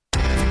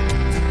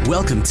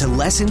Welcome to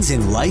Lessons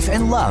in Life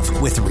and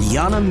Love with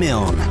Rihanna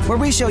Milne, where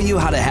we show you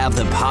how to have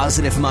the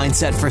positive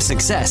mindset for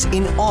success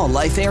in all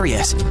life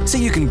areas so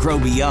you can grow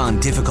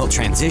beyond difficult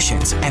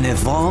transitions and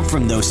evolve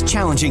from those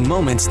challenging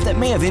moments that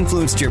may have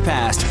influenced your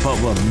past but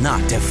will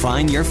not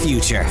define your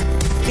future.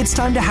 It's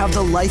time to have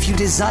the life you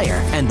desire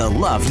and the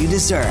love you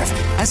deserve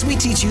as we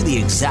teach you the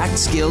exact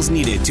skills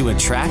needed to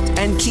attract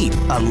and keep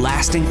a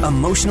lasting,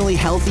 emotionally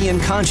healthy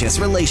and conscious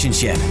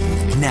relationship.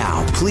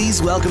 Now,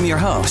 please welcome your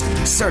host,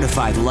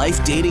 certified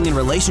life, dating, and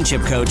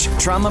relationship coach,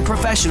 trauma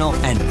professional,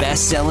 and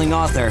best-selling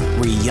author,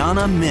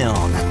 Rihanna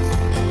Milne.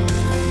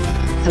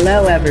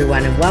 Hello,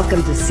 everyone, and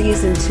welcome to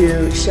Season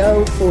 2,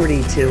 Show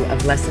 42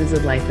 of Lessons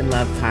in Life and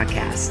Love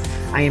podcast.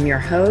 I am your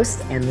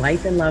host and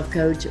life and love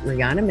coach,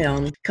 Rihanna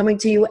Milne, coming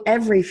to you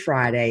every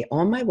Friday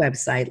on my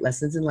website,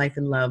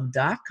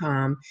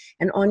 lessonsinlifeandlove.com,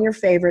 and on your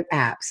favorite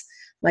apps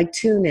like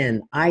TuneIn,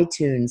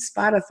 iTunes,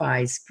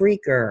 Spotify,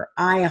 Spreaker,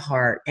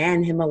 iHeart,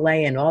 and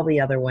Himalaya, and all the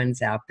other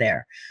ones out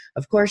there.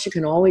 Of course, you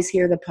can always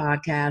hear the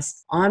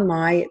podcast on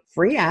my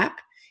free app.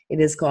 It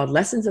is called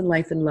Lessons in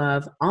Life and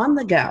Love on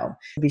the Go.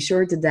 Be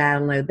sure to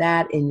download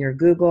that in your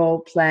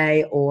Google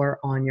Play or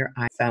on your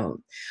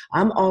iPhone.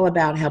 I'm all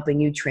about helping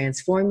you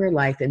transform your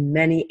life in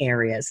many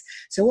areas.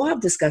 So we'll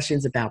have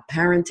discussions about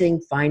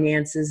parenting,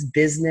 finances,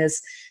 business,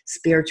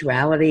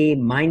 spirituality,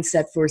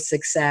 mindset for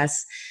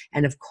success.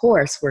 And of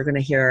course, we're going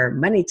to hear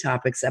many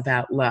topics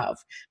about love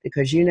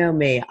because you know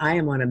me, I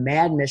am on a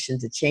mad mission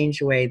to change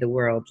the way the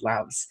world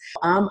loves.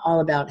 I'm all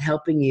about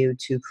helping you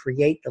to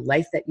create the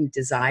life that you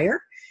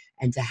desire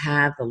and to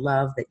have the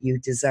love that you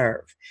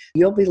deserve.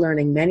 You'll be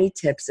learning many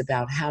tips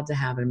about how to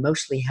have an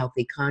emotionally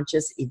healthy,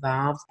 conscious,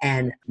 evolved,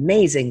 and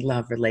amazing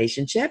love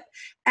relationship,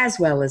 as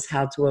well as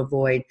how to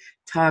avoid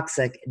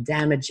toxic,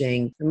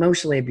 damaging,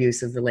 emotionally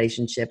abusive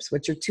relationships,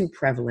 which are too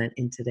prevalent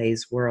in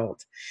today's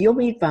world. You'll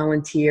meet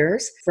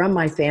volunteers from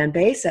my fan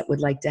base that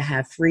would like to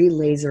have free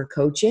laser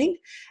coaching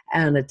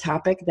on a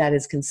topic that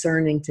is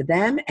concerning to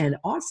them, and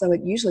also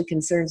it usually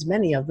concerns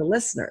many of the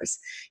listeners.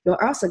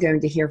 You're also going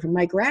to hear from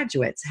my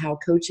graduates how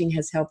coaching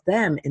has helped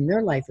them in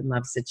their life and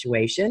love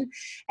situation,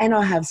 and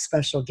I'll have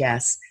special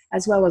guests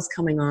as well as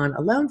coming on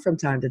alone from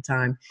time to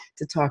time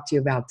to talk to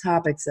you about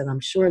topics that I'm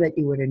sure that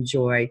you would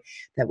enjoy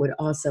that would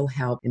also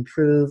help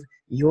improve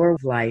your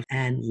life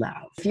and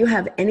love. If you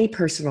have any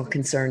personal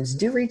concerns,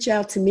 do reach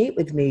out to meet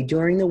with me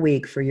during the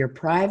week for your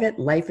private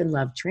life and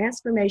love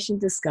transformation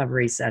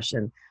discovery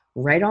session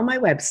right on my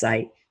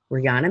website,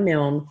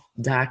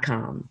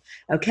 RihannaMilne.com.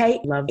 Okay,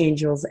 love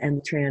angels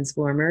and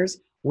transformers,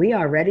 we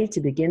are ready to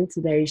begin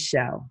today's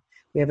show.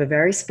 We have a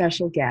very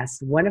special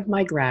guest, one of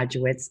my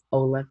graduates,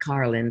 Ola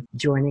Carlin,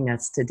 joining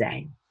us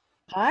today.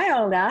 Hi,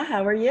 Ola.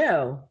 How are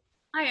you?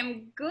 I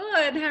am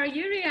good. How are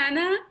you,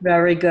 Rihanna?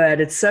 Very good.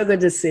 It's so good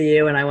to see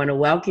you, and I want to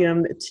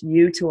welcome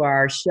you to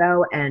our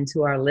show and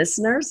to our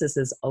listeners. This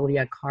is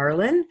Ola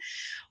Carlin,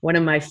 one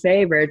of my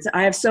favorites.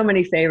 I have so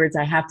many favorites,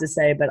 I have to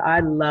say, but I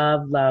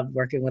love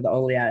working with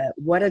Ola.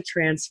 What a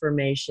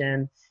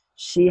transformation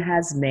she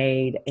has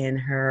made in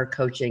her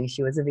coaching.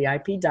 She was a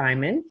VIP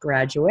Diamond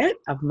graduate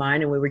of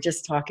mine, and we were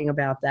just talking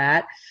about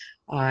that.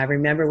 I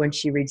remember when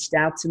she reached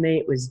out to me,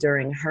 it was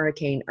during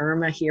Hurricane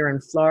Irma here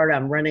in Florida.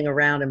 I'm running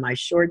around in my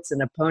shorts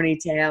and a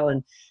ponytail,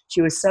 and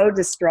she was so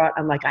distraught.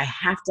 I'm like, I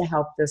have to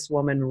help this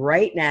woman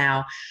right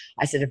now.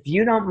 I said, if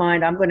you don't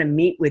mind, I'm going to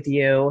meet with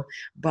you,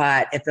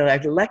 but if the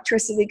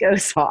electricity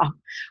goes off,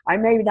 I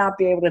may not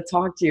be able to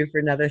talk to you for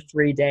another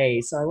 3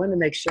 days. So I wanted to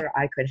make sure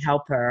I could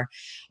help her.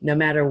 No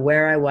matter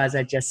where I was,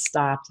 I just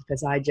stopped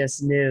because I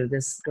just knew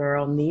this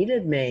girl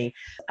needed me.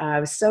 I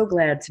was so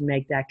glad to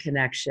make that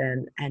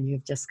connection, and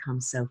you've just come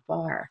so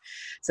far.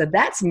 So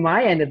that's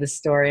my end of the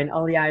story. And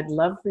Ola, I'd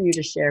love for you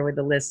to share with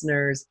the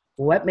listeners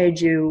what made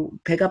you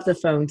pick up the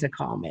phone to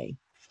call me.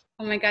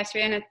 Oh my gosh,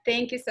 Rihanna,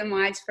 thank you so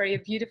much for your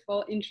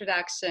beautiful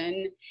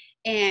introduction.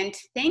 And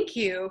thank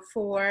you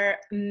for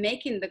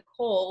making the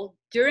call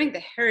during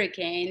the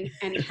hurricane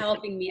and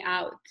helping me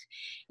out.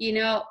 You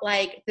know,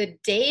 like the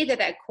day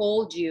that I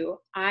called you,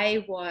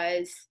 I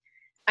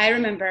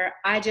remember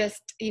I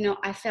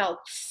felt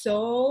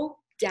so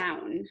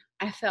down.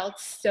 I felt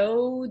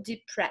so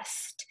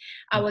depressed.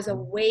 I was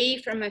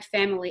away from my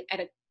family at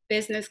a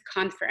business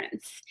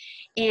conference,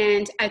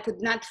 and I could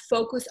not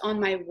focus on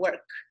my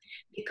work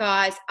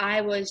because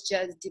I was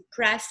just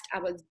depressed. I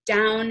was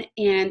down,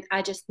 and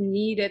I just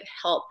needed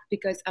help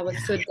because I was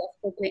so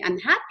desperately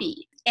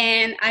unhappy.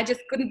 And I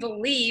just couldn't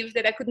believe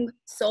that I couldn't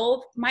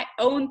solve my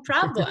own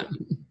problem.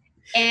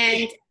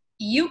 And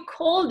you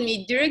called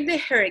me during the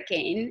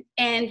hurricane,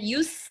 and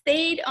you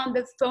stayed on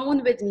the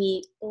phone with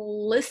me,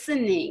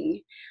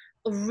 listening,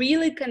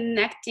 really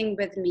connecting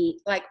with me,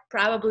 like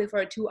probably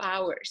for 2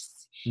 hours.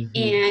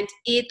 And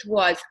it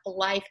was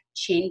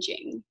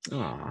life-changing.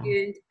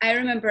 And I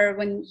remember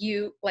when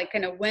you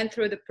kind of went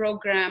through the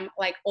program,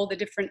 like all the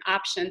different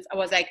options, I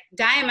was like,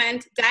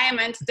 diamond. I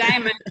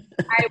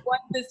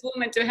want this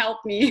woman to help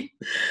me.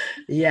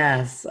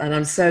 Yes, and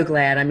I'm so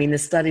glad. I mean, the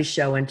studies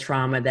show in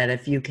trauma that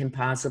if you can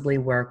possibly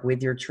work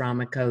with your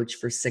trauma coach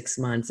for 6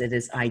 months, it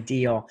is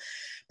ideal.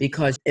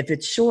 because if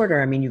it's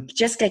shorter, I mean, you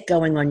just get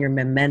going on your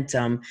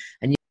momentum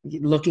and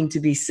you're looking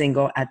to be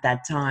single at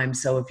that time.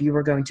 So if you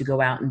were going to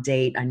go out and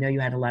date, I know you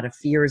had a lot of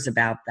fears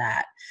about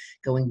that,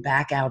 going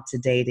back out to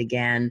date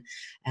again.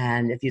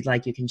 And if you'd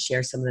like, you can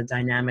share some of the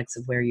dynamics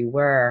of where you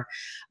were.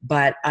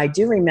 But I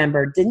do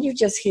remember, didn't you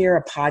just hear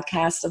a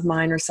podcast of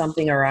mine or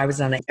something? Or I was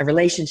on a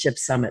relationship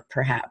summit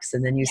perhaps.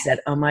 And then you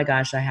said, oh my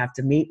gosh, I have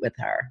to meet with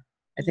her.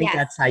 I think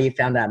that's how you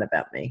found out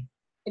about me.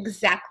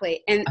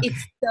 Exactly. And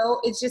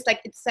it's just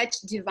like, it's such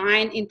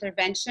divine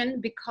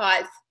intervention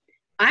because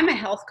I'm a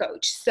health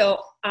coach.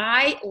 So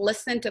I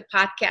listen to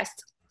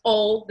podcasts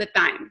all the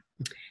time.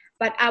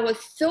 But I was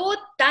so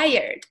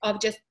tired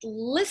of just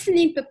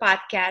listening to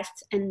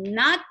podcasts and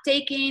not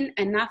taking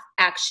enough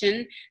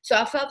action. So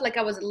I felt like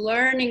I was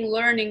learning.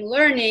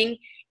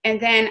 And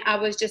then I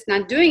was just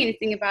not doing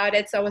anything about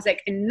it. So I was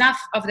like, enough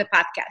of the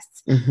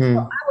podcasts. So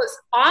I was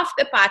off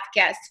the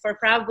podcast for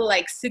probably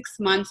like 6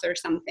 months or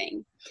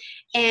something.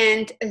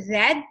 And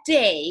that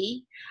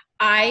day,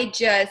 I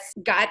just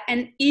got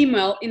an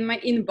email in my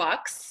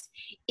inbox,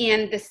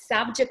 and the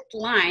subject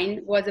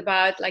line was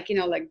about like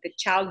the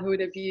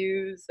childhood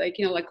abuse, like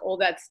all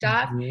that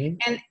stuff.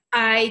 And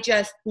I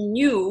just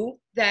knew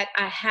that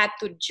I had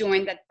to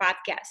join that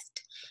podcast.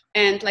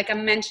 And like I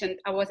mentioned,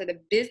 I was at a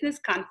business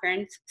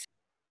conference.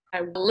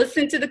 I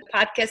listened to the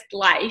podcast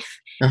live.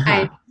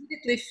 I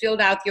immediately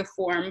filled out your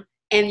form,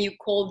 and you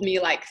called me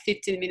like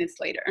 15 minutes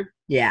later.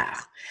 Yeah.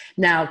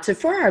 Now,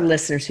 for our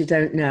listeners who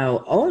don't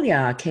know,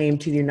 Olya came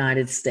to the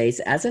United States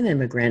as an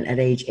immigrant at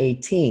age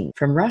 18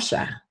 from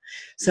Russia.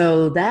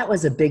 So that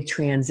was a big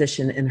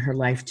transition in her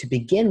life to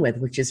begin with,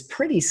 which is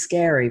pretty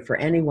scary for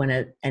anyone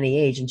at any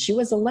age. And she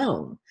was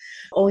alone.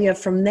 Olya,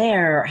 from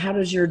there, how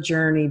does your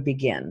journey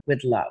begin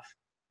with love?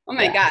 Oh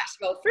my gosh.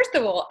 Well, first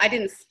of all, I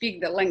didn't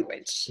speak the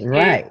language.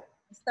 Right. And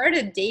I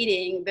started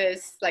dating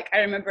this, I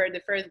remember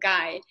the first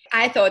guy.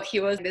 I thought he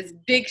was this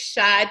big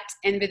shot,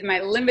 and with my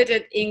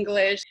limited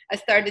English, I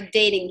started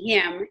dating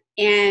him.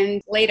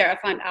 And later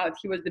I found out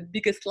he was the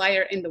biggest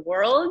liar in the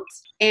world.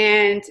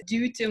 And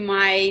due to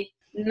my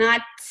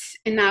not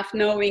enough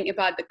knowing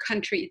about the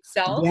country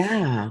itself.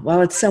 Yeah.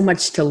 Well, it's so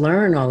much to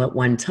learn all at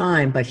one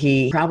time, but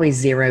he probably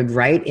zeroed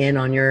right in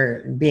on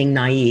your being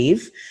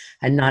naive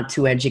and not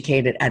too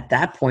educated at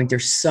that point.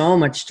 There's so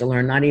much to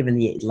learn, not even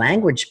the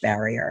language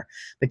barrier,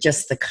 but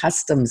just the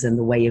customs and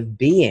the way of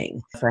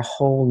being for a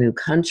whole new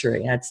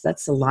country.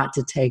 That's a lot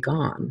to take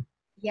on.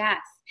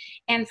 Yes.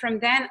 And from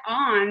then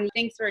on,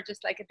 things were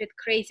just like a bit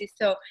crazy.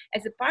 So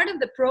as a part of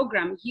the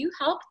program, you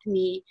helped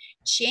me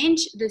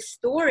change the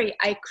story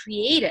I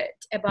created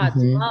about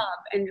love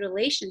and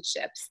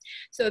relationships.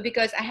 So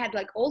because I had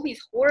like all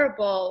these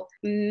horrible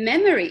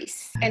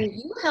memories, and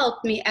you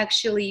helped me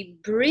actually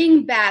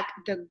bring back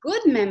the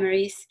good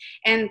memories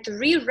and to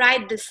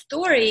rewrite the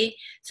story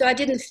so I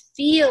didn't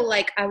feel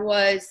like I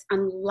was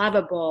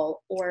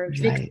unlovable or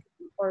victim.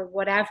 Or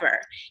whatever,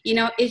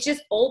 it's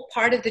just all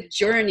part of the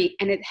journey,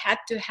 and it had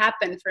to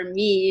happen for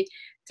me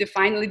to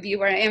finally be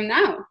where I am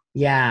now.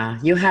 Yeah,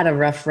 you had a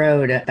rough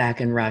road back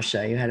in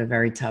Russia. You had a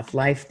very tough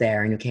life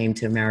there, and you came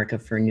to America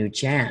for a new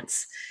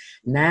chance.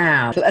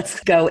 Now, let's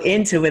go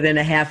into within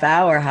a half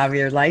hour how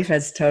your life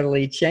has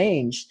totally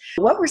changed.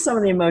 What were some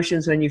of the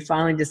emotions when you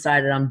finally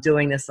decided, I'm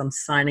doing this, I'm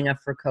signing up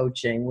for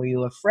coaching? Were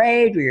you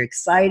afraid? Were you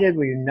excited?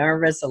 Were you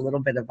nervous? A little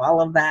bit of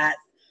all of that?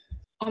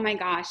 Oh my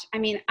gosh. I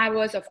mean, I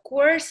was, of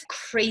course,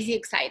 crazy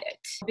excited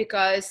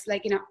because,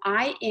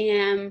 I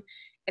am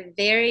a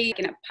very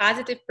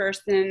positive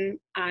person.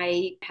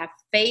 I have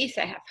faith,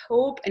 I have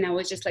hope, and I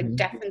was just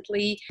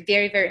definitely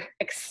very, very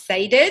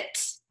excited.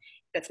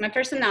 That's my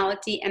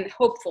personality, and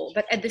hopeful.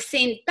 But at the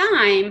same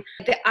time,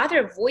 the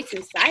other voice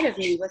inside of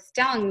me was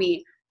telling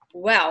me,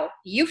 well,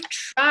 you've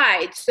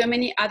tried so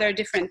many other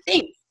different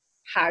things.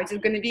 How is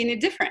it going to be any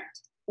different?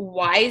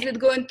 Why is it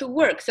going to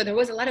work? So there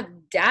was a lot of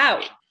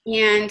doubt.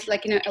 And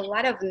a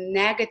lot of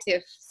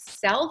negative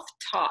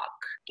self-talk,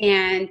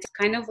 and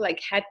kind of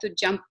had to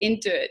jump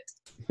into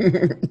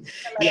it.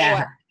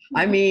 Yeah.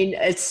 I mean,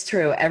 it's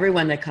true.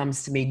 Everyone that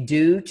comes to me,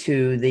 due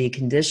to the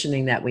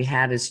conditioning that we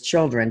had as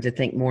children to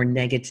think more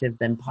negative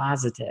than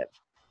positive.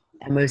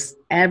 And most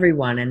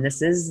everyone, and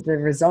this is the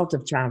result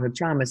of childhood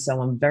trauma. So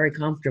I'm very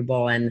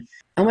comfortable and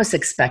almost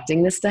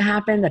expecting this to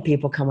happen, that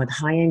people come with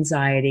high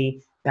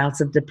anxiety, bouts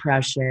of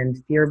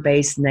depression,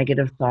 fear-based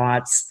negative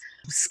thoughts,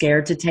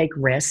 scared to take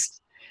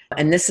risks.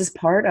 And this is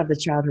part of the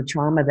childhood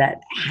trauma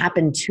that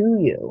happened to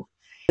you.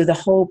 So the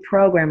whole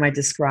program I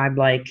described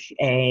like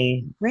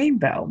a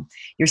rainbow.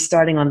 You're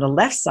starting on the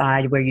left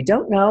side where you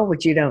don't know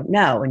what you don't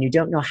know, and you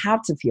don't know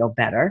how to feel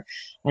better.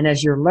 And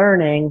as you're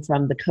learning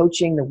from the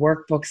coaching, the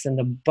workbooks, and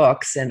the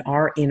books, and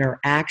our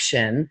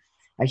interaction,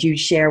 as you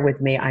share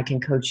with me, I can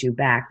coach you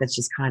back. That's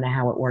just kind of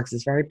how it works.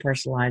 It's very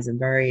personalized and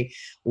very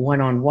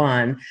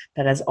one-on-one.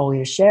 But as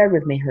Olya shared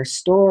with me her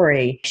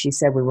story, she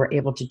said we were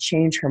able to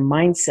change her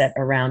mindset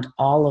around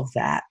all of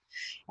that.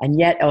 And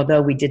yet,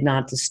 although we did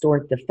not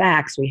distort the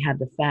facts, we had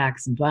the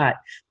facts, but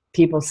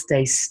people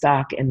stay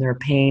stuck in their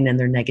pain and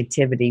their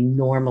negativity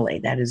normally.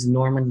 That is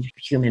normal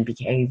human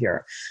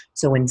behavior.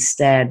 So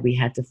instead, we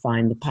had to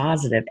find the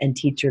positive and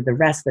teach her the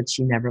rest that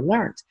she never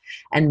learned.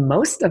 And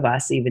most of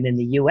us, even in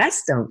the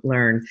US, don't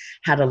learn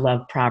how to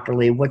love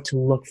properly, what to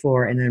look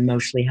for in an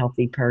emotionally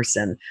healthy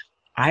person.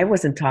 I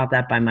wasn't taught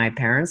that by my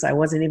parents. I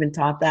wasn't even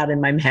taught that in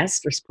my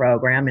master's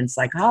program in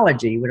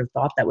psychology. You would have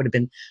thought that would have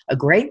been a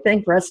great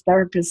thing for us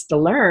therapists to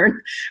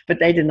learn, but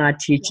they did not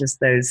teach us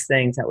those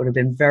things. That would have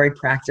been very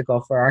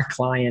practical for our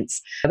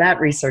clients. That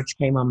research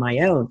came on my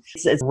own.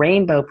 It's a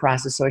rainbow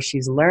process. So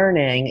she's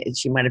learning,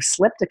 she might have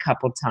slipped a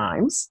couple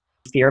times,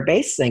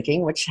 fear-based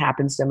thinking, which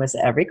happens to almost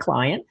every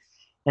client.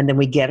 And then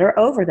we get her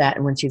over that.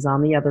 And when she's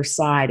on the other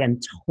side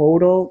and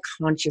total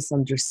conscious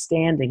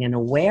understanding and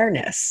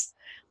awareness,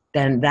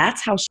 then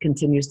that's how she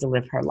continues to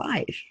live her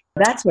life.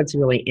 That's what's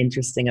really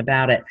interesting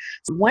about it.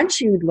 So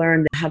once you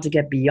learn how to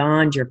get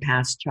beyond your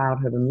past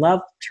childhood and love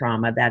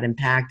trauma that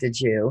impacted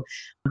you,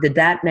 did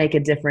that make a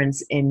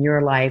difference in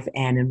your life?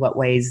 And in what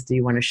ways do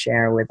you want to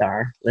share with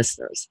our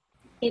listeners?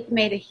 It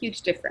made a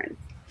huge difference.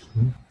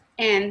 Mm-hmm.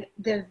 And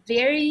the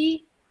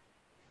very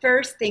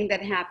first thing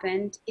that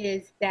happened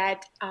is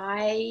that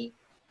I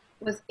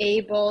was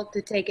able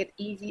to take it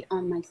easy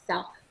on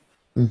myself.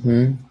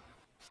 Mm-hmm.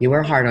 You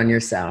were hard on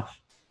yourself.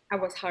 I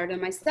was hard on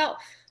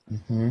myself.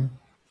 Mm-hmm.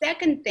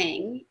 Second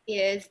thing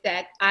is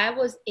that I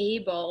was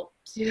able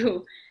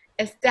to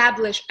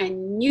establish a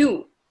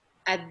new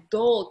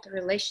adult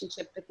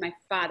relationship with my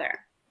father,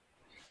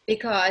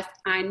 because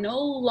I no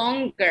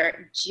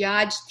longer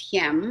judged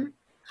him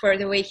for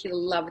the way he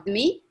loved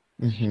me.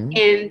 Mm-hmm.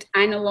 And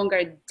I no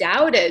longer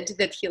doubted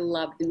that he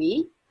loved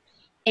me.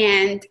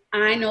 And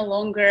I no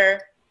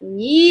longer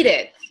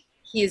needed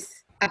his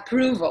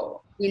approval.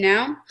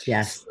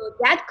 Yes. So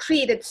that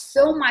created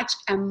so much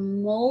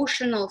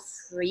emotional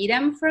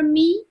freedom for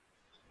me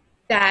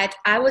that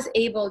I was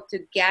able to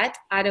get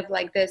out of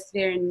like this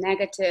very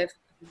negative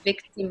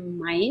victim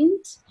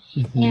mind.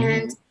 Mm-hmm.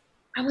 And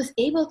I was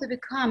able to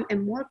become a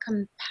more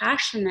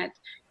compassionate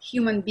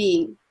human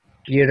being.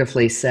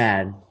 Beautifully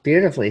said.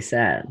 Beautifully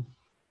said.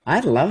 I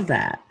love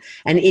that.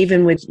 And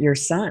even with your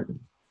son.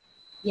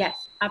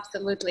 Yes,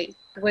 absolutely.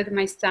 With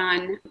my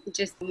son,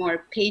 just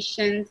more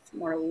patience,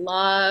 more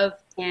love.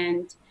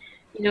 And,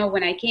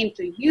 when I came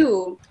to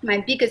you,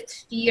 my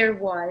biggest fear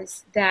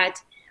was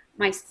that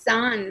my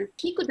son,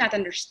 he could not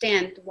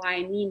understand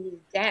why me and his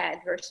dad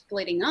were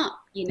splitting up,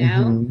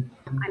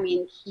 Mm-hmm. I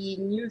mean, he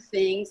knew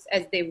things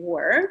as they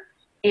were,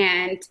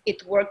 and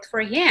it worked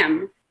for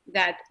him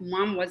that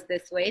mom was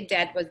this way,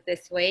 dad was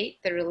this way,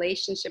 the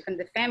relationship and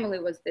the family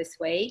was this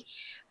way.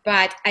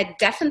 But I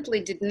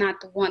definitely did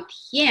not want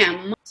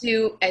him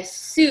to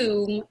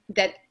assume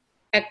that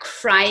a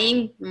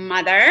crying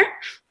mother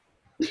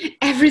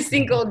every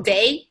single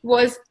day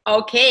was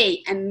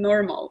okay and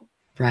normal.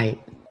 Right.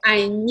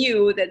 I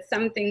knew that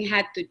something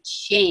had to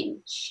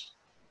change.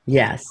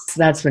 Yes,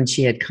 that's when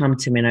she had come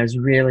to me, and I was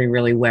really,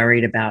 really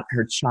worried about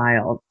her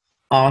child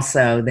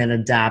also then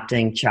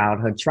adopting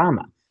childhood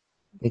trauma.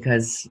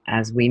 Because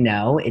as we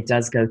know, it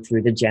does go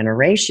through the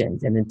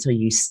generations. And until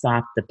you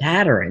stop the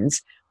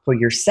patterns for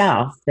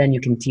yourself, then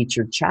you can teach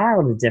your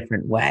child a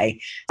different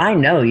way. I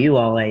know you,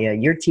 Alea,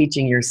 you're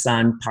teaching your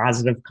son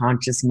positive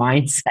conscious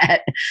mindset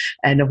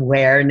and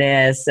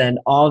awareness and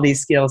all these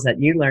skills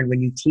that you learn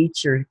when you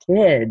teach your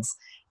kids.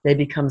 They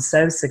become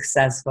so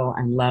successful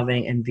and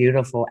loving and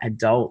beautiful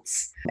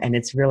adults. And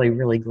it's really,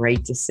 really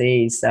great to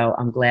see. So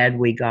I'm glad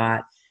we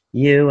got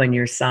you and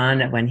your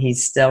son when he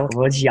still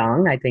was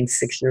young. I think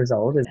 6 years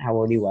old is how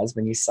old he was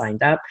when you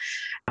signed up.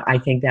 I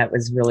think that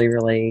was really,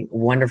 really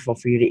wonderful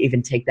for you to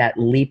even take that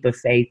leap of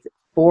faith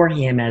for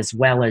him as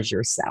well as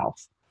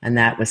yourself. And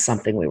that was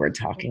something we were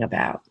talking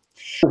about.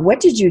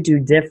 What did you do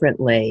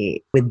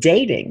differently with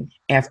dating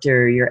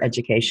after your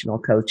educational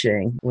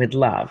coaching with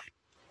love?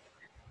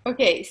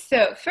 Okay,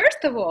 so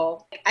first of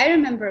all, I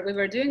remember we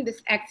were doing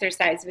this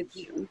exercise with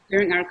you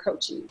during our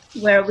coaching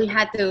where we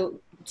had to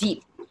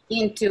deep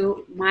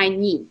into my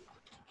needs,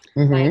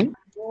 mm-hmm. like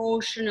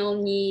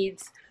emotional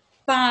needs,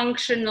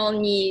 functional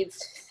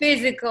needs,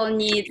 physical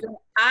needs.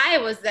 I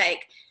was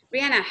like,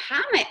 Rihanna, how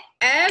am I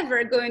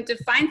ever going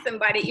to find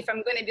somebody if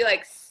I'm going to be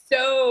like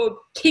so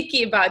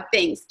picky about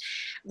things?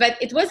 But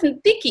it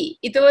wasn't picky.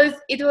 It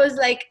was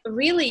like,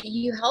 really,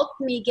 you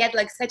helped me get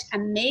like such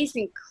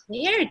amazing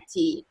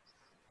clarity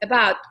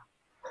about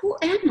who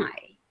am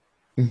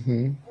I?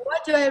 Mm-hmm.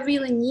 What do I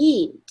really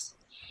need?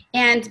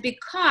 And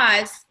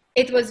because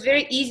it was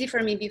very easy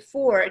for me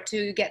before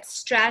to get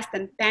stressed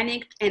and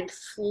panicked and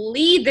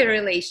flee the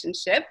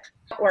relationship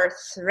or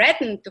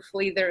threaten to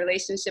flee the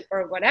relationship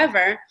or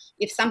whatever,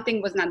 if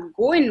something was not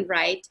going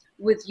right,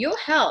 with your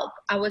help,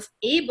 I was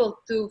able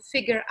to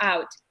figure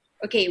out,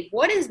 okay,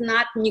 what is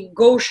not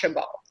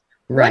negotiable?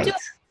 Right. What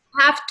do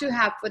I have to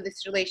have for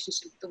this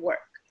relationship to work?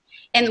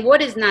 And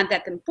what is not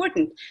that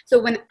important? So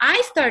when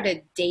I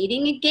started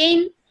dating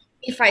again,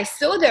 if I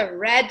saw the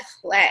red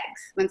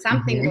flags when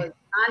something mm-hmm. was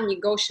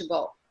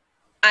non-negotiable,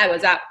 I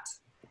was out.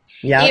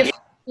 Yeah.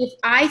 If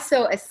I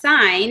saw a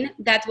sign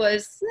that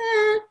was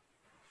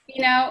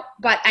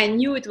but I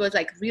knew it was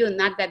like really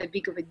not that a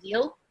big of a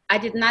deal. I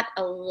did not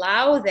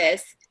allow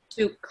this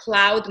to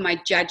cloud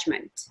my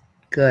judgment.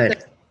 Good.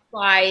 That's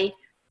why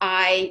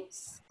I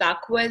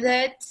stuck with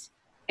it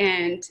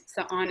and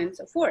so on and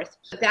so forth.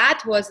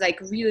 That was like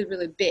really,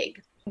 really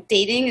big.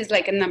 Dating is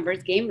like a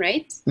numbers game,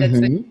 right? That's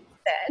what you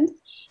said.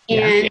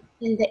 And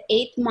in the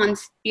 8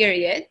 months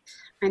period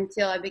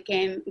until I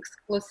became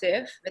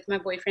exclusive with my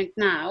boyfriend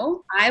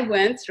now, I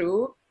went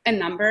through a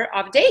number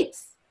of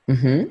dates.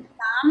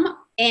 Some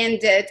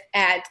ended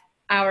at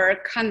our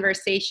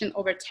conversation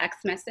over text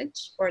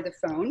message or the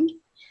phone.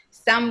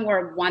 Some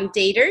were 1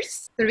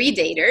 daters, 3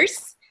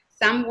 daters.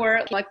 Some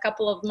were like a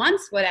couple of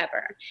months,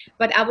 whatever.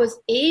 But I was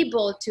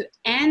able to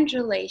end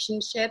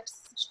relationships,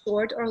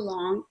 short or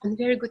long, on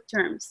very good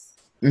terms.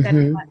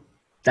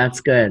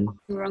 That's good.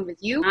 Nothing wrong with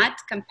you, not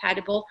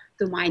compatible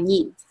to my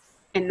needs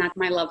and not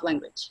my love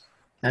language.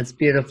 That's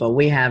beautiful.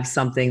 We have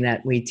something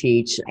that we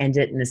teach, end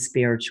it in a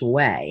spiritual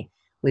way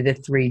with the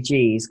 3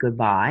 G's,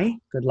 goodbye,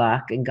 good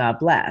luck, and God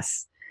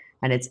bless.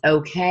 And it's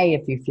okay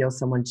if you feel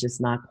someone's just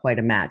not quite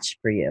a match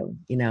for you.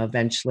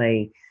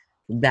 Eventually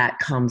that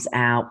comes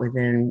out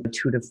within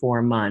 2 to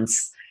 4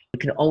 months. You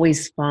can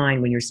always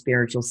find when you're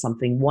spiritual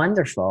something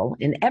wonderful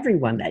in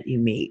everyone that you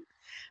meet,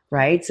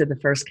 right? So the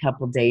first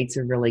couple dates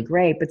are really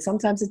great, but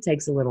sometimes it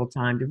takes a little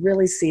time to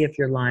really see if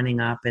you're lining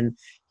up and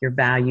your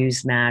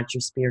values match,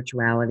 your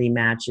spirituality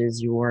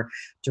matches, your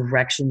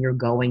direction you're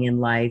going in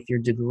life, your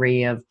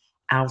degree of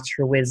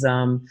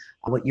altruism,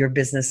 what your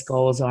business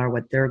goals are,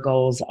 what their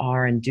goals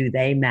are, and do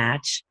they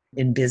match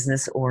in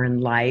business or in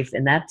life?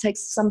 And that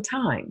takes some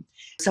time.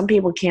 Some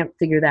people can't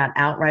figure that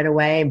out right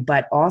away,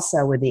 but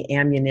also with the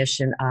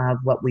ammunition of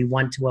what we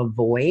want to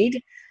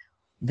avoid,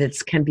 that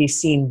can be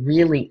seen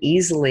really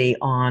easily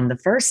on the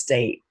first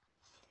date.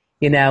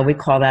 We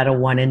call that a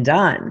one and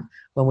done.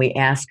 When we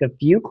ask a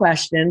few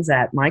questions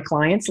that my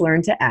clients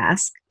learn to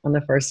ask on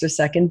the first or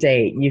second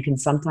date, you can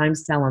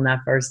sometimes tell on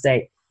that first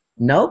date,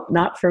 nope,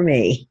 not for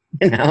me,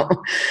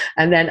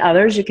 And then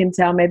others you can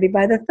tell maybe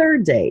by the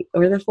 3rd date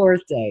or the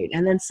 4th date.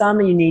 And then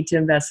some you need to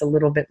invest a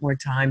little bit more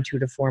time, 2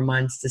 to 4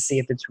 months, to see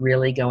if it's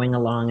really going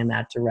along in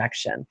that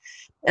direction.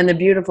 And the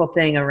beautiful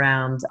thing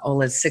around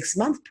Ola's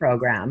 6-month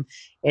program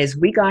is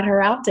we got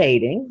her out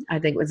dating. I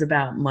think it was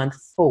about month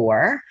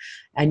 4.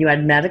 And you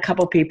had met a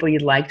couple people you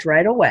liked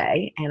right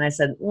away. And I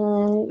said,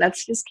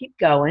 let's just keep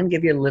going,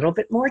 give you a little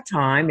bit more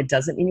time. It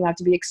doesn't mean you have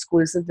to be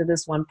exclusive to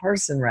this one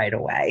person right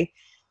away.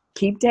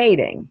 Keep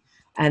dating.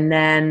 And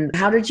then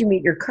how did you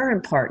meet your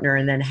current partner?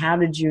 And then how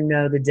did you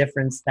know the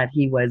difference that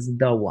he was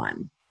the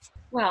one?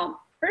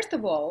 Well, first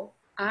of all,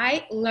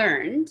 I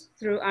learned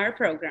through our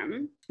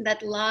program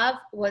that love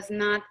was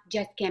not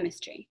just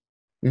chemistry.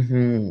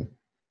 And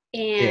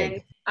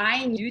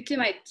I knew to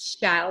my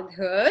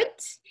childhood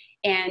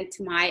and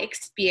to my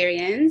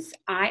experience,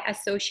 I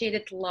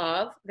associated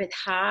love with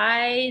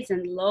highs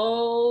and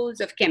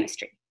lows of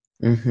chemistry.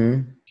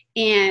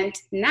 And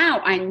now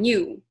I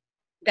knew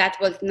that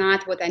was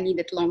not what I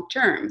needed long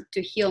term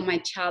to heal my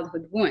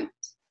childhood wound.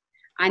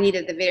 I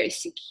needed a very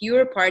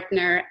secure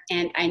partner,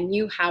 and I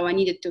knew how I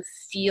needed to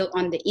feel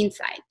on the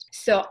inside.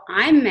 So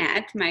I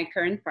met my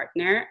current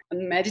partner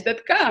on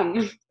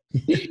Match.com.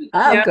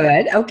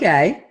 Good.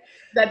 Okay.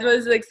 That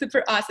was like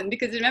super awesome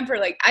because remember,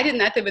 like I did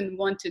not even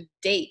want to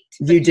date.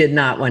 You did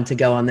not want to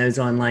go on those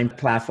online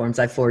platforms.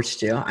 I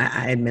forced you.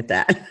 I admit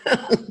that.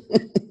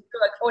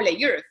 You're like, Ola,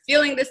 you're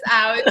feeling this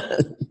out.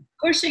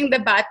 Pushing the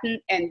button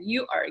and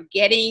you are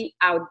getting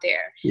out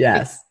there.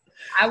 Yes.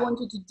 I want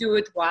you to do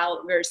it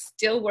while we're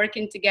still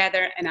working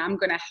together and I'm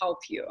going to help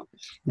you.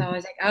 So I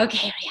was like,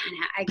 okay,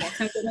 Rihanna, I guess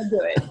I'm going to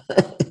do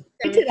it.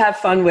 You did have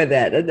fun with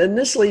it.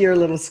 Initially, you're a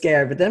little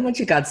scared, but then once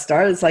you got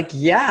started, it's like,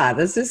 yeah,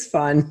 this is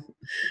fun.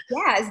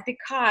 Yes,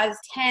 because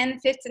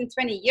 10, 15,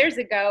 20 years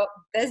ago,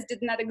 this did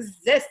not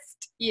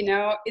exist.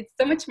 It's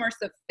so much more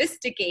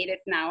sophisticated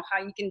now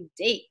how you can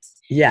date.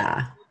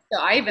 Yeah. So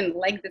I even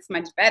like this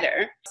much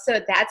better. So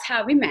that's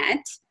how we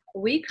met.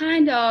 We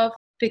kind of,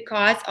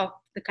 because of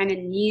the kind of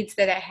needs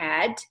that I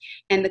had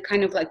and the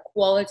kind of like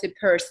quality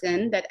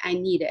person that I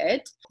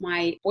needed,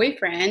 my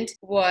boyfriend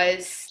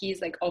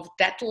he's like of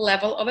that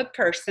level of a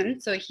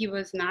person. So he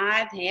was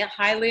not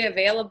highly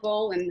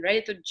available and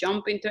ready to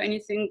jump into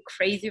anything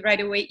crazy right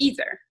away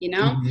either,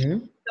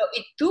 So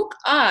it took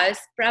us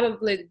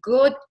probably a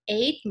good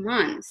 8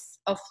 months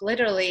of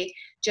literally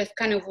just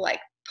kind of like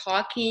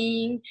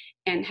talking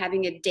and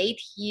having a date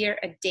here,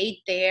 a date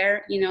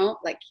there,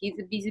 like he's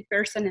a busy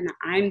person and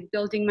I'm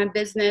building my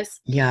business.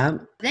 Yeah.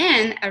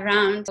 Then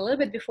around a little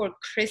bit before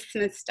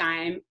Christmas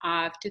time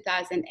of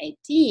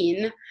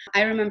 2018,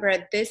 I remember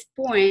at this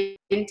point,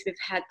 we've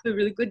had 2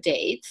 really good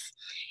dates.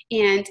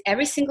 And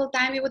every single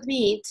time we would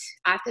meet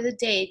after the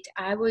date,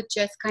 I would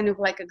just kind of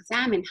like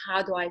examine,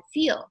 how do I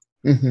feel?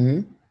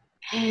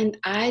 And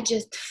I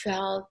just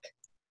felt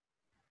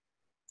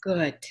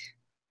good.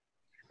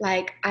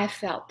 Like I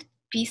felt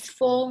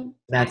peaceful.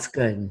 That's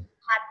good.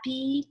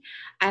 Happy.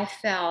 I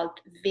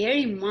felt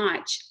very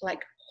much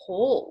like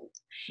whole,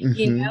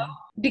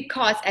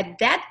 because at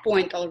that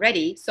point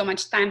already, so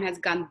much time has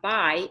gone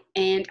by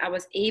and I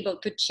was able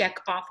to check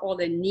off all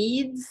the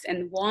needs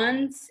and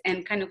wants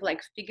and kind of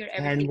like figure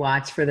everything. And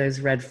watch for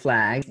those red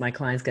flags. My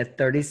clients get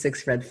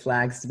 36 red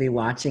flags to be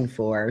watching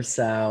for.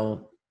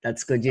 So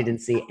that's good you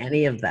didn't see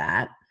any of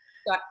that.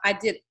 So I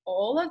did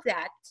all of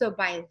that. So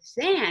by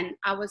then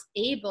I was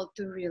able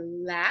to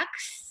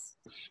relax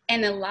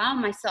and allow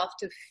myself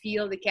to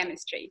feel the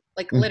chemistry.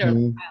 Like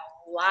literally,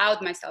 I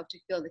allowed myself to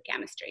feel the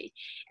chemistry.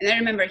 And I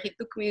remember he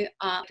took me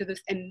to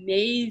this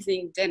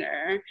amazing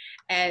dinner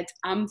at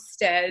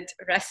Amstead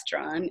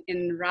restaurant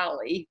in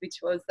Raleigh, which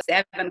was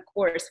a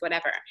 7-course,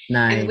 whatever.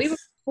 Nice. And we were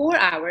 4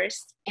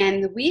 hours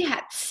and we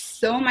had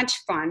so much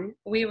fun.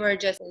 We were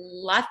just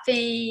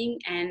laughing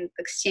and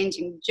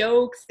exchanging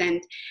jokes and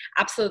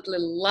absolutely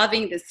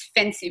loving this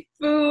fancy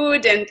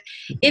food. And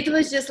it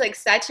was just like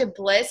such a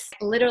bliss.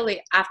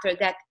 Literally after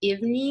that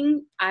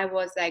evening, I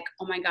was like,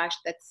 oh my gosh,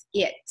 that's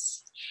it.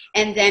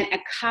 And then a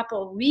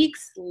couple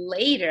weeks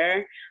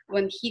later,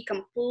 when he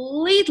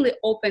completely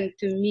opened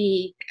to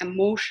me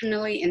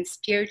emotionally and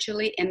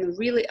spiritually and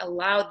really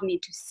allowed me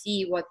to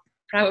see what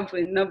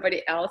probably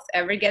nobody else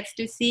ever gets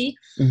to see.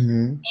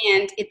 And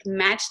it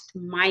matched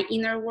my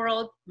inner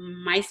world,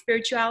 my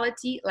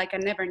spirituality, like I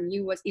never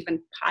knew was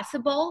even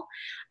possible.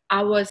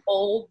 I was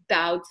all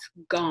doubts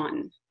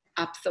gone.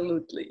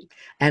 Absolutely.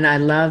 And I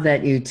love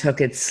that you took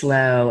it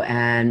slow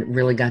and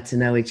really got to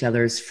know each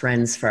other as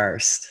friends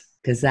first,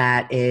 because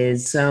that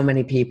is so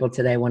many people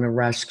today want to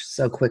rush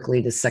so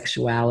quickly to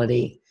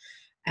sexuality.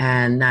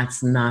 And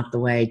that's not the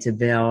way to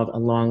build a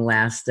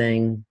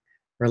long-lasting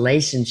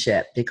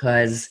relationship,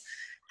 because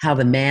how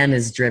the man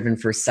is driven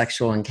for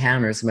sexual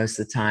encounters most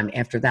of the time,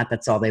 after that,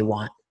 that's all they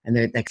want. And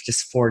they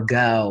just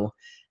forego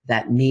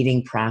that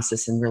meeting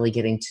process and really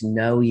getting to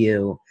know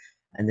you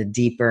and the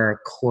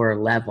deeper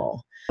core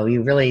level. So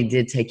you really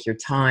did take your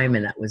time,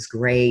 and that was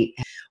great.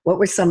 What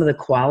were some of the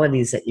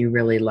qualities that you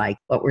really liked?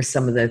 What were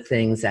some of the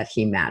things that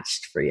he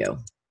matched for you?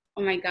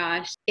 Oh my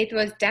gosh. It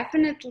was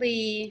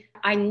definitely,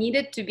 I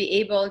needed to be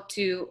able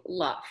to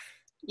love,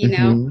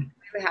 really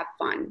have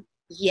fun.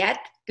 Yet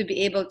to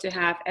be able to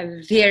have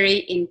a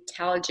very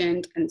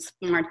intelligent and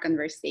smart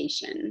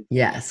conversation.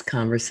 Yes,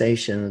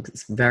 conversation.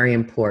 It's very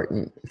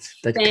important. It's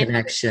the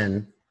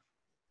connection.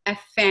 A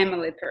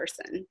family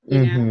person,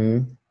 you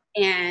know?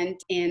 And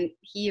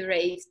he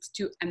raised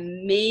 2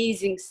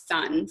 amazing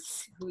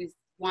sons,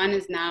 one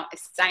is now a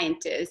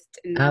scientist.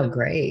 Oh,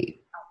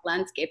 great.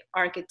 Landscape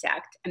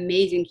architect,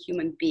 amazing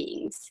human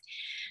beings.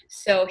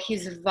 So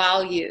his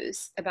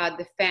values about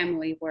the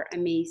family were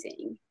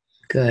amazing.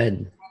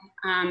 Good.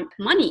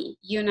 Money,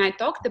 you and I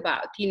talked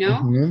about,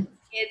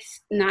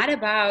 it's not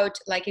about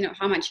like,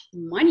 how much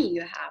money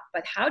you have,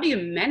 but how do you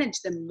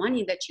manage the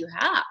money that you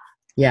have?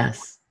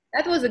 Yes.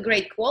 That was a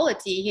great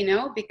quality,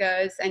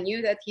 because I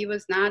knew that he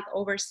was not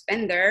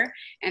overspender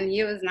and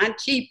he was not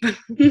cheap.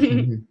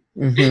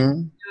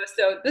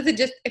 So those are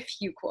just a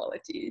few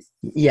qualities.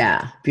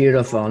 Yeah,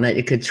 beautiful. And that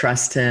you could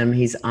trust him.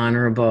 He's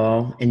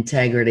honorable,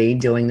 integrity,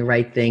 doing the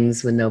right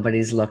things when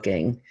nobody's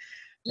looking.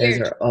 Those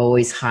are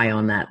always high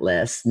on that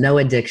list. No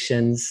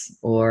addictions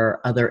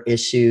or other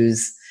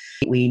issues.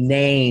 We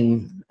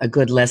name a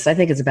good list. I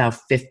think it's about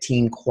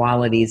 15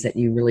 qualities that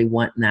you really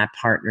want in that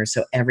partner.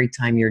 So every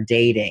time you're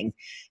dating,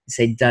 you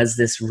say, does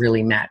this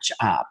really match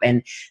up?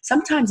 And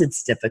sometimes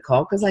it's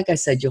difficult because, like I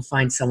said, you'll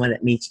find someone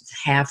that meets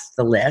half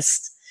the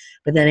list,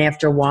 but then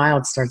after a while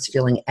it starts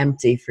feeling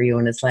empty for you.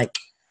 And it's like,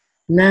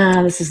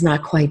 nah, this is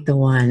not quite the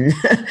one.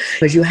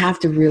 But you have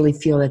to really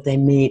feel that they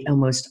meet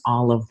almost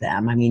all of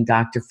them. I mean,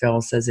 Dr.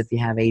 Phil says if you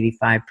have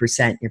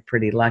 85%, you're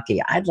pretty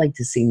lucky. I'd like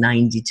to see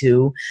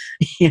 92,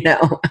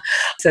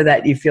 so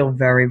that you feel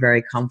very,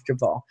 very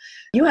comfortable.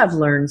 You have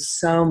learned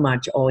so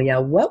much,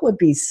 Olya. What would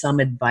be some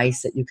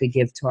advice that you could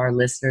give to our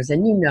listeners?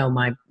 And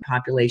my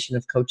population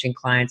of coaching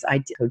clients,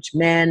 I coach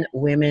men,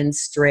 women,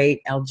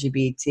 straight,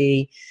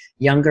 LGBT,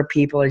 younger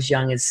people as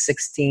young as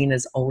 16,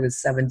 as old as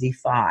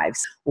 75.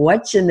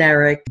 What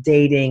generic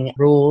dating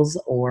rules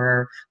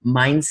or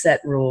mindset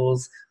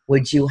rules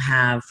would you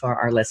have for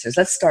our listeners?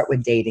 Let's start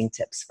with dating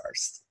tips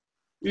first.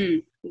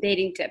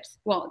 Dating tips.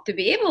 Well, to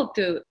be able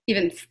to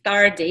even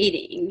start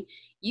dating,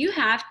 you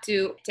have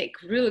to take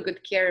really good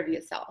care of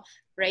yourself,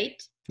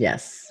 right?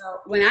 Yes. So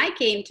when I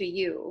came to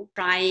you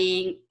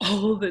crying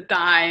all the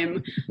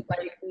time,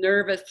 like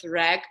nervous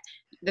wreck,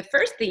 the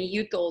first thing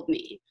you told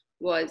me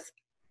was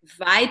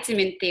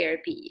vitamin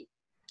therapy,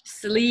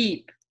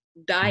 sleep,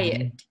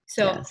 diet.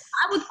 So yes.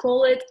 I would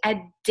call it a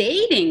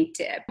dating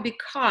tip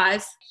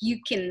because you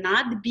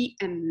cannot be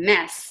a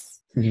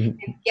mess and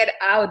get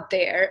out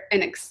there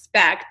and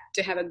expect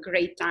to have a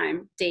great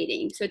time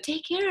dating. So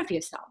take care of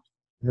yourself.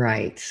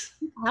 Right.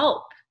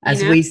 Help.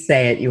 As we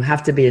say it, you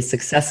have to be a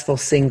successful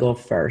single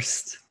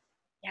first.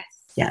 Yes.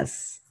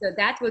 Yes. So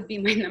that would be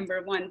my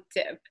number 1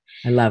 tip.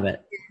 I love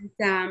it.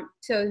 And,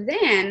 so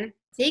then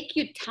take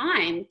your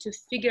time to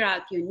figure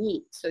out your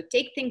needs. So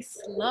take things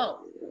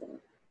slow.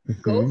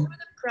 Go through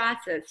the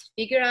process,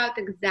 figure out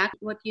exactly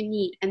what you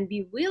need, and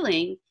be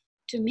willing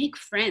to make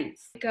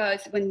friends.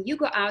 Because when you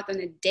go out on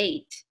a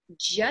date,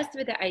 just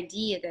with the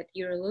idea that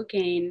you're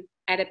looking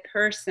at a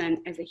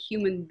person as a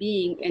human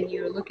being and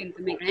you're looking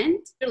to make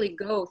friends, really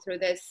go through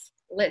this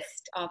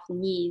list of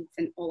needs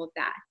and all of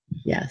that.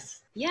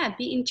 Yes. Yeah,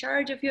 be in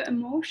charge of your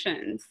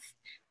emotions.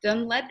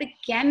 Don't let the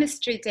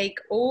chemistry take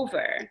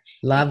over.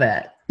 Love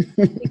it.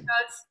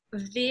 Because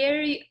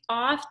very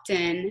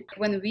often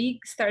when we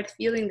start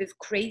feeling this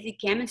crazy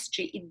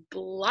chemistry, it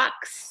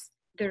blocks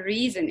the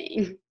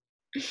reasoning.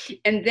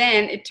 And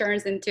then it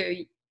turns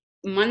into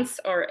months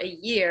or a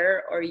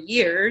year or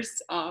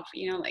years of,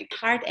 like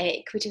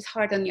heartache, which is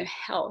hard on your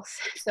health.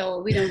 So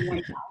we don't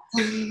want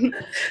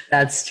that.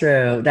 That's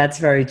true. That's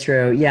very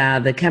true. Yeah,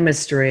 the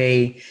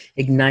chemistry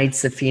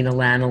ignites the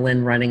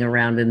phenylalanine running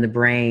around in the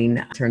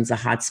brain, turns the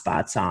hot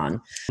spots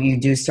on. You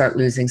do start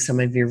losing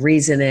some of your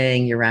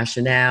reasoning, your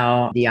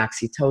rationale. The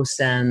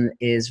oxytocin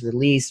is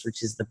released,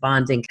 which is the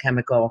bonding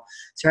chemical.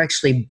 So you're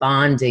actually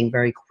bonding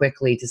very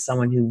quickly to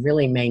someone who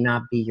really may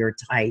not be your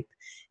type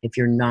if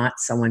you're not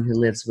someone who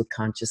lives with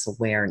conscious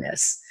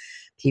awareness.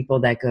 People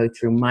that go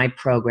through my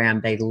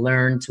program, they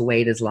learn to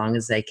wait as long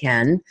as they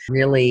can,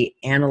 really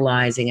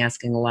analyzing,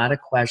 asking a lot of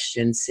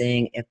questions,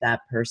 seeing if that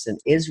person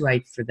is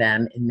right for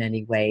them in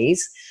many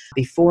ways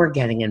before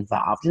getting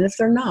involved. And if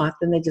they're not,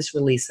 then they just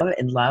release them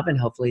in love and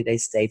hopefully they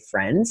stay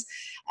friends.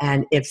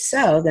 And if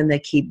so, then they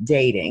keep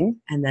dating.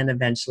 And then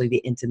eventually the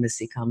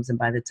intimacy comes. And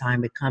by the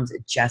time it comes,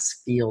 it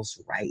just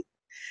feels right.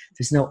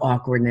 There's no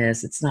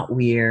awkwardness. It's not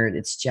weird.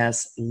 It's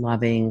just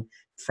loving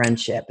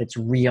friendship. It's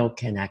real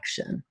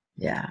connection.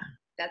 Yeah.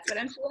 That's what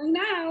I'm feeling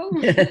now.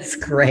 That's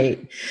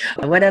great.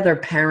 What other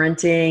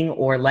parenting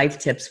or life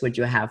tips would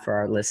you have for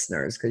our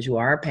listeners? Because you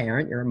are a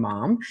parent, you're a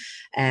mom,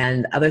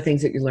 and other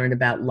things that you learned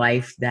about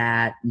life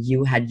that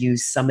you had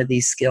used some of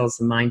these skills,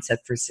 the mindset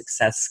for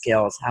success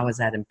skills. How has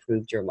that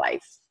improved your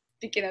life?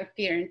 Speaking of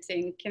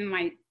parenting, can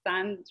my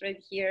son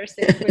right here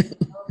say quick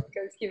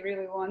because he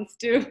really wants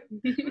to?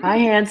 Hi,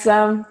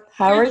 handsome.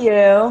 How are you?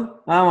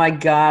 Oh my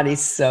God, he's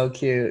so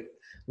cute.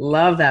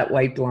 Love that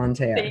white blonde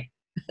hair.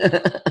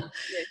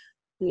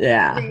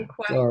 Yeah,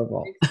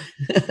 adorable.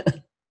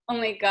 Oh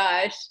my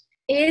gosh.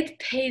 It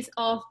pays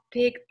off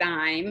big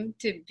time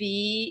to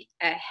be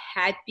a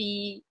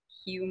happy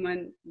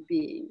human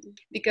being,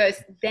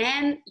 because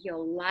then your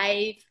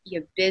life,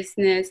 your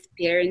business,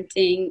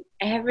 parenting,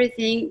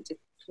 everything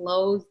just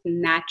flows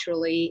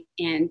naturally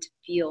and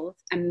feels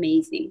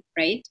amazing,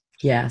 right?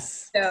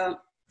 Yes. So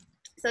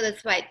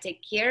that's why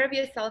take care of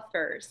yourself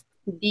first.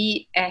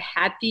 Be a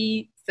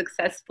happy,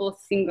 successful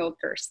single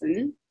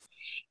person.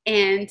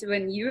 And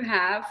when you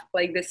have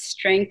like the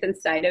strength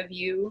inside of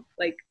you,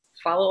 like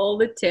follow all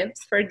the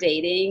tips for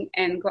dating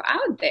and go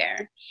out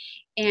there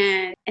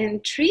and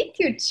treat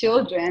your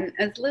children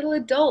as little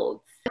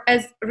adults,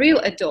 as real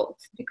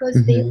adults,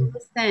 because they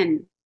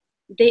listen.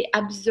 They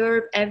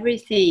observe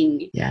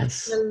everything.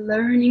 Yes. They're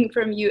learning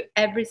from you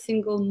every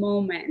single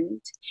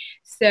moment.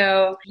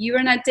 So you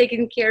are not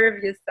taking care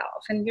of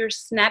yourself and you're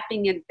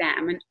snapping at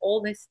them and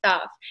all this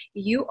stuff.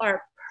 You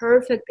are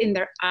perfect in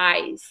their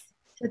eyes.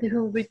 So they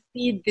will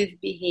repeat this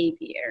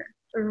behavior.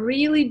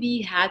 Really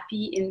be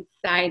happy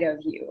inside of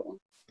you.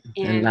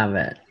 And I love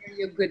it. Share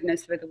your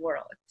goodness with the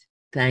world.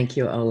 Thank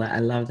you, Ola. I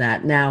love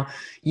that. Now,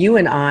 you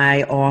and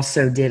I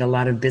also did a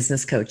lot of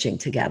business coaching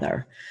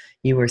together.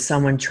 You were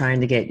someone trying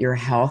to get your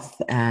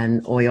health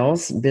and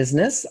oils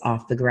business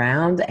off the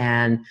ground,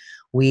 and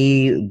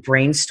we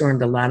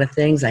brainstormed a lot of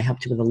things. I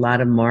helped you with a lot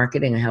of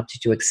marketing. I helped you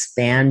to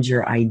expand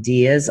your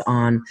ideas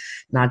on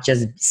not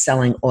just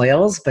selling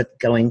oils, but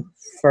going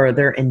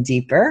further and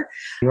deeper.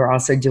 You were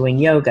also doing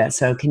yoga.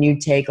 So can you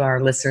take our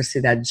listeners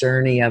through that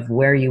journey of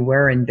where you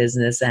were in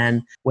business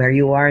and where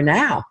you are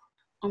now?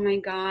 Oh my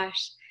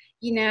gosh.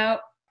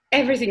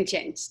 Everything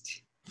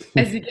changed,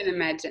 as you can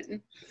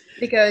imagine.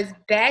 Because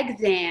back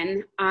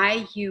then,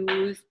 I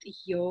used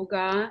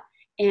yoga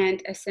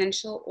and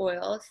essential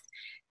oils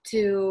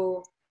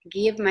to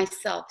give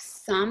myself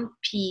some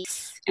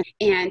peace.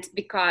 And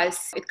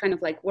because it kind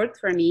of like worked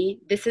for me,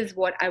 this is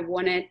what I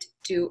wanted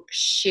to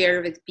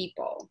share with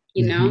people,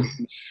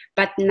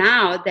 But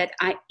now that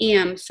I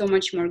am so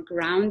much more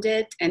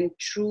grounded and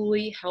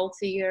truly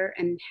healthier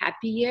and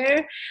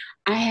happier,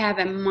 I have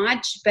a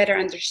much better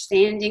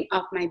understanding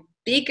of my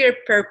bigger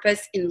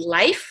purpose in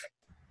life.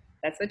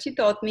 That's what you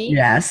taught me.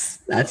 Yes,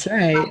 that's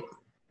right.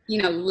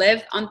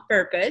 Live on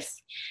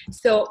purpose.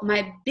 So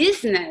my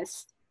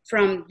business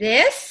from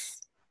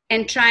this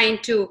and trying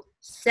to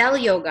sell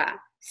yoga,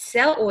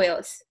 sell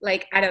oils,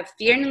 like out of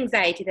fear and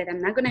anxiety that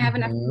I'm not going to have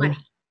enough money.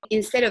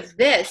 Instead of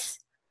this,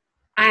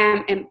 I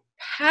am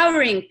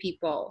empowering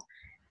people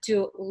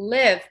to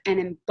live an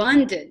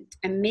abundant,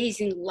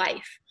 amazing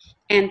life.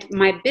 And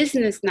my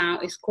business now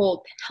is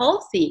called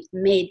Healthy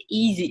Made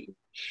Easy,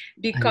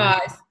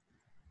 because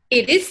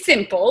it is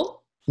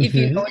simple if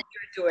you know what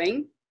you're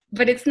doing,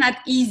 but it's not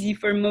easy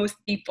for most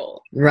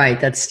people. Right,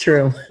 that's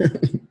true.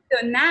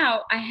 So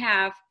now I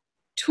have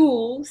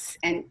tools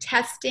and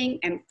testing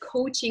and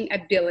coaching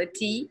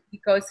ability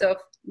because of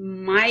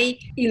my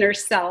inner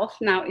self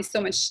now is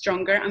so much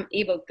stronger. I'm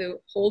able to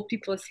hold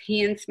people's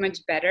hands much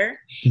better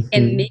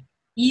and make it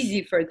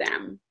easy for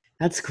them.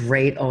 That's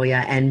great,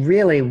 Olya. And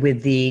really,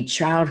 with the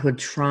childhood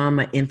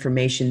trauma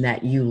information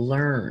that you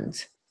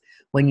learned,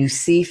 when you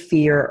see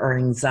fear or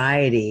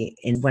anxiety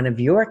in one of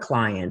your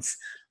clients,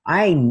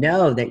 I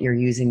know that you're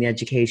using the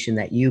education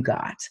that you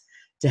got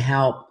to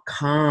help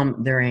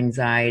calm their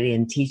anxiety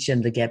and teach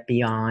them to get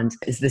beyond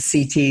is the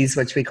CTs,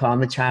 which we call them,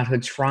 the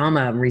childhood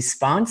trauma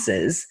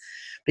responses,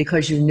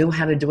 because you knew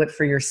how to do it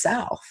for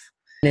yourself.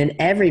 And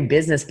in every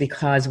business,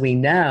 because we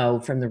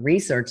know from the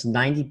research,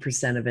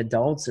 90% of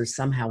adults are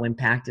somehow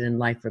impacted in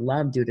life or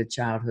love due to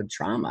childhood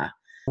trauma.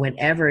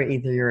 Whenever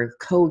either you're a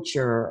coach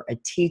or a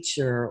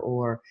teacher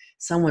or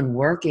someone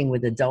working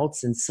with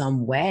adults in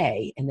some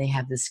way, and they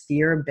have this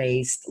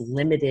fear-based,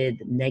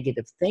 limited,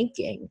 negative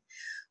thinking,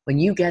 when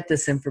you get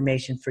this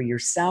information for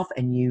yourself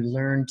and you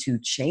learn to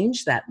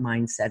change that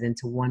mindset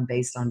into one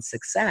based on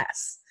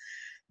success,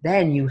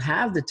 then you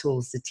have the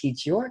tools to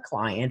teach your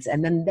clients,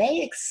 and then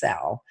they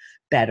excel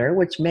better,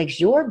 which makes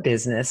your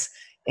business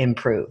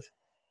improve.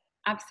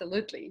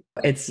 Absolutely.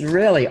 It's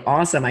really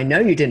awesome. I know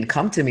you didn't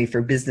come to me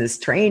for business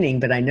training,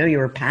 but I know you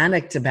were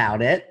panicked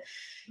about it.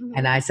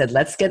 And I said,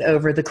 let's get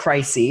over the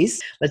crises.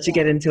 Let you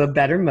get into a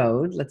better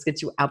mode. Let's get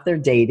you out there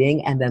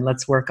dating, and then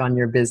let's work on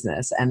your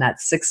business. And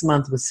that 6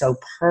 months was so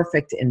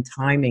perfect in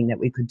timing that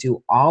we could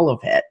do all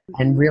of it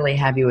and really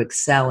have you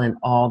excel in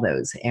all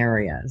those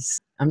areas.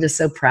 I'm just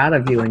so proud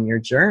of you and your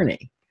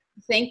journey.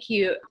 Thank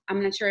you.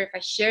 I'm not sure if I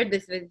shared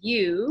this with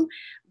you,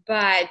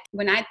 but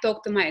when I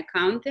talked to my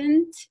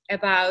accountant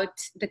about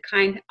the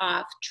kind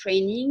of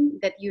training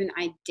that you and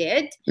I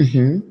did,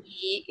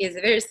 he is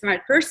a very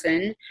smart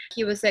person.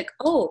 He was like,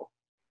 oh,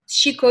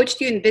 she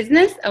coached you in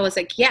business? I was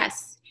like,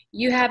 yes.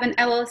 You have an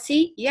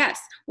LLC?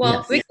 Yes. Well,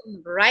 yes. We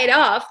can write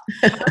off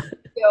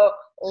your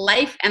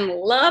life and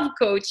love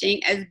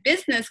coaching as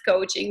business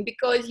coaching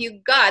because you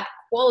got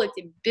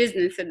quality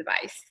business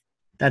advice.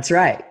 That's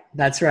right.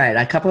 That's right.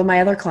 A couple of my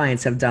other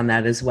clients have done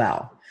that as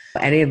well.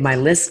 Any of my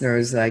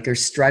listeners are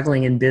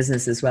struggling in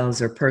business as well as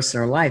their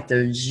personal life,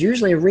 there's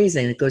usually a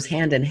reason. It goes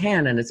hand in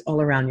hand, and it's all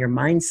around your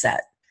mindset.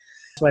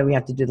 That's why we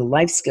have to do the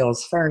life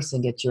skills first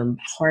and get your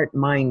heart,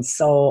 mind,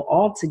 soul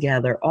all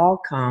together,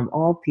 all calm,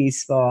 all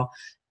peaceful,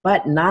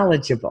 but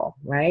knowledgeable,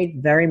 right?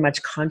 Very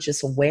much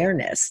conscious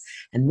awareness.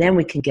 And then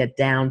we can get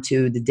down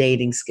to the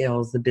dating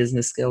skills, the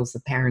business skills, the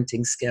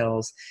parenting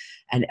skills,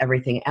 and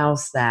everything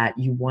else that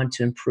you want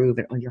to improve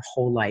on your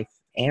whole life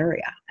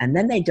area. And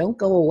then they don't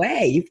go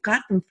away. You've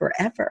got them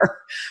forever,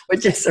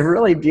 which is a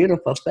really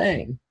beautiful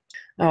thing.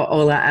 Oh,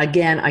 Ola,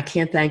 again, I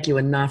can't thank you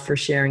enough for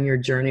sharing your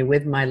journey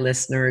with my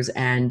listeners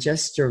and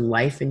just your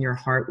life and your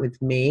heart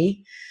with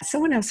me.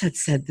 Someone else had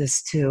said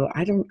this too.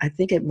 I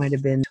think it might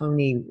have been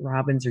Tony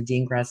Robbins or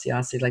Dean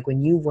Graziosi. Like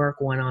when you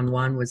work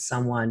one-on-one with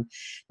someone,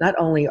 not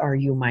only are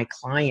you my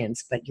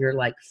clients, but you're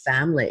like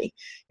family.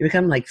 You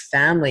become like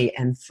family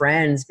and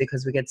friends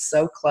because we get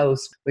so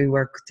close. We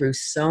work through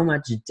so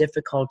much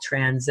difficult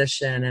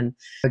transition and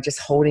just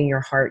holding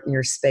your heart in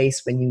your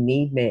space when you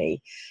need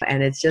me.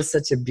 And it's just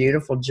such a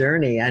beautiful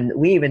journey. And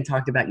we even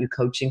talked about you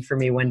coaching for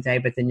me one day,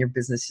 but then your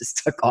business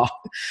just took off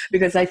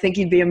because I think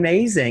you'd be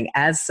amazing,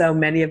 as so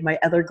many of my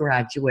other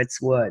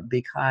graduates would,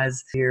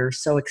 because you're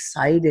so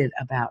excited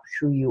about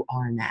who you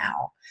are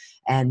now.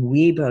 And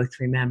we both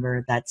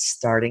remember that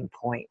starting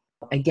point.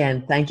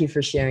 Again, thank you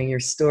for sharing your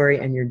story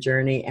and your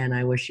journey. And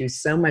I wish you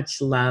so much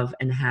love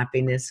and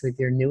happiness with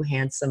your new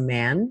handsome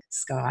man,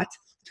 Scott.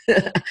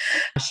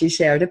 She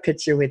shared a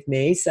picture with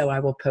me, so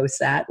I will post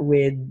that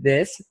with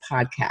this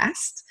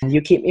podcast. And you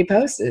keep me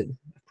posted.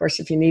 Of course,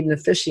 if you need an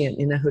officiant,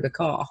 you know who to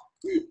call.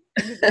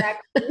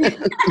 Exactly.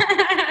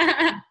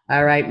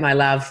 All right, my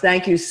love.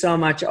 Thank you so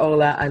much,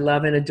 Ola. I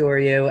love and adore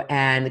you.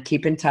 And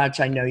keep in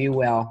touch. I know you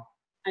will.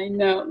 I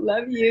know.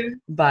 Love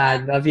you. Bye.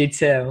 Love you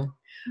too.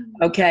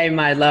 Okay,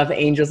 my love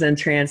angels and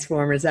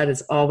transformers, that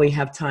is all we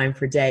have time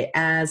for today.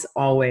 As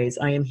always,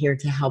 I am here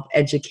to help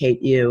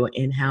educate you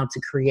in how to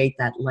create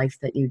that life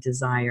that you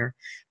desire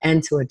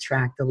and to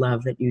attract the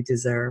love that you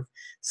deserve.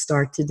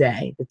 Start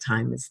today. The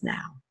time is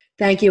now.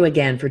 Thank you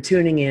again for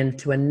tuning in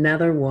to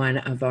another one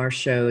of our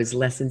shows,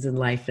 Lessons in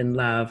Life and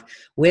Love,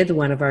 with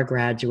one of our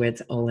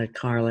graduates, Ola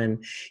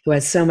Carlin, who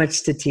has so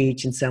much to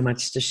teach and so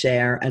much to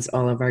share, as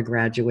all of our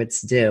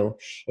graduates do.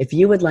 If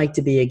you would like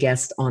to be a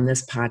guest on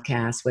this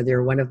podcast, whether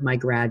you're one of my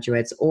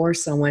graduates or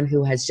someone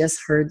who has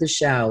just heard the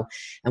show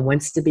and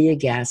wants to be a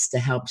guest to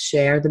help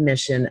share the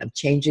mission of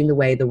changing the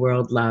way the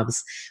world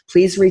loves,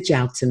 please reach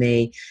out to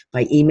me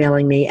by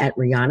emailing me at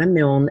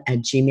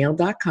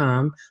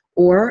rihanamilne@gmail.com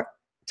or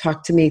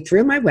talk to me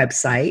through my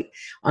website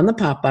on the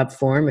pop-up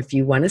form. If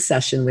you want a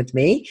session with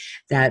me,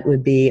 that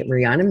would be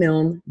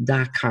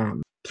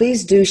rihanamilne.com.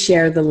 Please do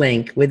share the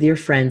link with your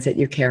friends that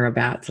you care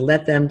about to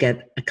let them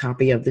get a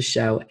copy of the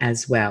show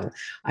as well.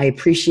 I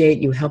appreciate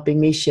you helping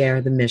me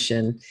share the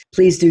mission.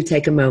 Please do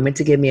take a moment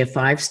to give me a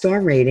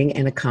 5-star rating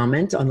and a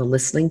comment on the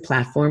listening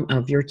platform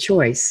of your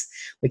choice,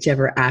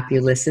 whichever app you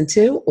listen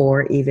to,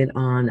 or even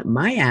on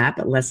my app,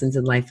 Lessons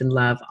in Life and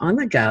Love on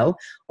the go,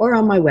 or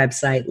on my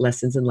website,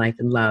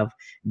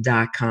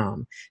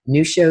 lessonsinlifeandlove.com.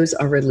 New shows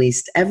are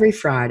released every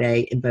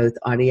Friday in both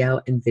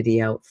audio and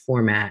video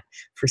format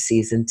for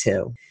season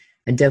 2.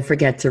 And don't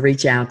forget to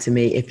reach out to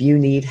me if you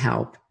need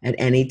help at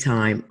any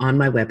time on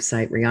my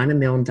website,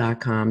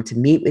 RihannaMilne.com, to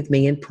meet with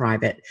me in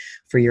private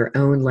for your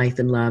own life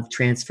and love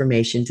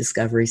transformation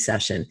discovery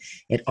session.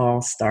 It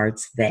all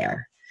starts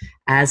there.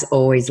 As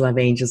always, love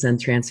angels and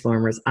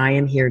transformers, I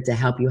am here to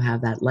help you have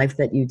that life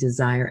that you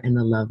desire and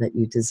the love that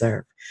you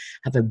deserve.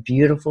 Have a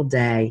beautiful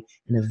day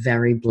and a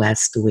very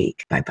blessed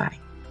week. Bye-bye.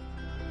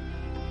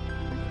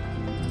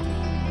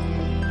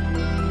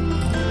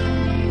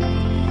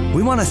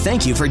 We want to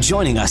thank you for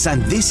joining us on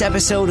this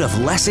episode of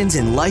Lessons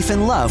in Life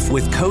and Love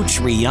with Coach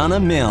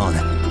Rihanna Milne.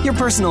 Your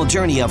personal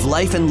journey of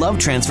life and love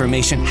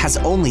transformation has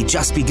only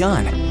just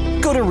begun.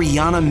 Go to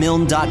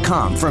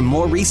RihannaMilne.com for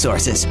more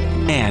resources.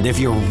 And if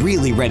you're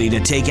really ready to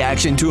take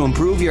action to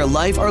improve your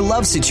life or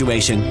love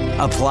situation,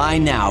 apply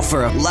now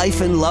for a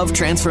Life and Love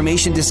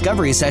Transformation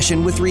Discovery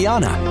Session with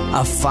Rihanna,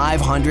 a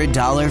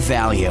 $500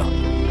 value.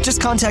 Just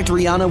contact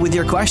Rihanna with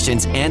your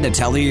questions and to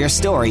tell her your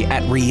story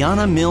at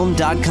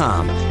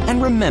RihannaMilne.com.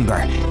 And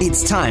remember,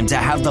 it's time to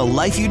have the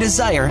life you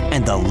desire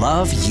and the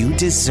love you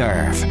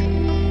deserve.